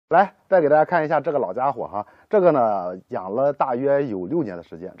来，再给大家看一下这个老家伙哈，这个呢养了大约有6年的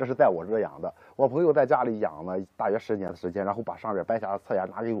时间，这是在我这养的。我朋友在家里养了大约10年的时间，然后把上面掰下侧芽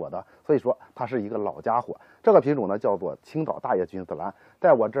拿给我的，所以说它是一个老家伙。这个品种呢叫做青岛大叶君子兰，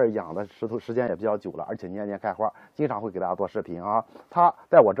在我这儿养的时间也比较久了，而且年年开花，经常会给大家做视频啊。它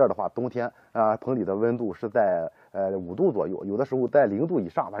在我这儿的话，冬天棚里的温度是在5度左右，有的时候在0度以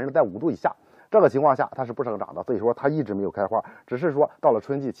上，反正在5度以下。这个情况下它是不生长的，所以说它一直没有开花，只是说到了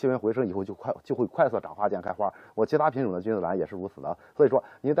春季气温回升以后就会快速长花见开花。我其他品种的君子兰也是如此的，所以说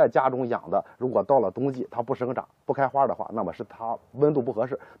您在家中养的，如果到了冬季它不生长不开花的话，那么是它温度不合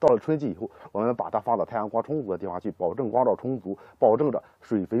适。到了春季以后，我们把它放到太阳光充足的地方去，保证光照充足，保证着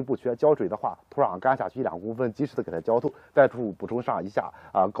水肥不缺。浇水的话，土壤干下去1、2公分，及时的给它浇透，再补充上一下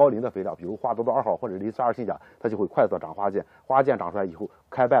高磷的肥料，比如花多多2号或者磷32新钾，它就会快速长花见。花见长出来以后，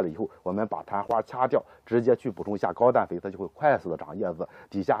开败了以后，我们把它花掐掉，直接去补充一下高氮肥，它就会快速的长叶子，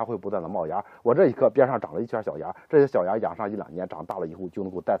底下还会不断的冒芽。我这一棵边上长了一圈小芽，这些小芽养上1、2年，长大了以后就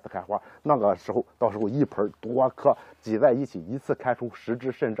能够再次开花。那个时候，到时候一盆多棵挤在一起，一次开出10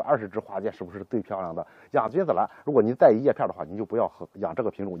枝甚至20枝花见，是不是最漂亮的？养君子兰，如果您在意叶片的话，您就不要养这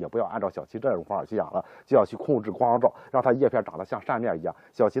个品种，也不要按照小齐这种方法去养了，就要去控制光照，让它叶片长得像扇面一样。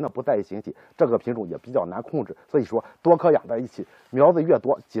小齐呢不在意形体，这个品种也比较难控制，所以说多棵养在一起，苗子越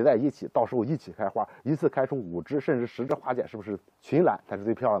多挤在一起，到时候一起开花，一次开出5枝甚至10枝花见，是不是群兰才是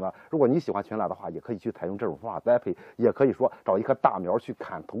最漂亮的？如果你喜欢群兰的话，也可以去采用这种方法栽培，也可以说找一棵大苗去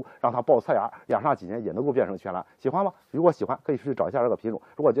砍头，让它爆侧芽，养上几年也能够变成群兰。喜欢吗？如果喜欢，可以去找一下这个品种。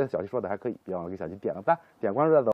如果觉得小齐说的还可以，别忘了给小齐点个赞，点关注再走。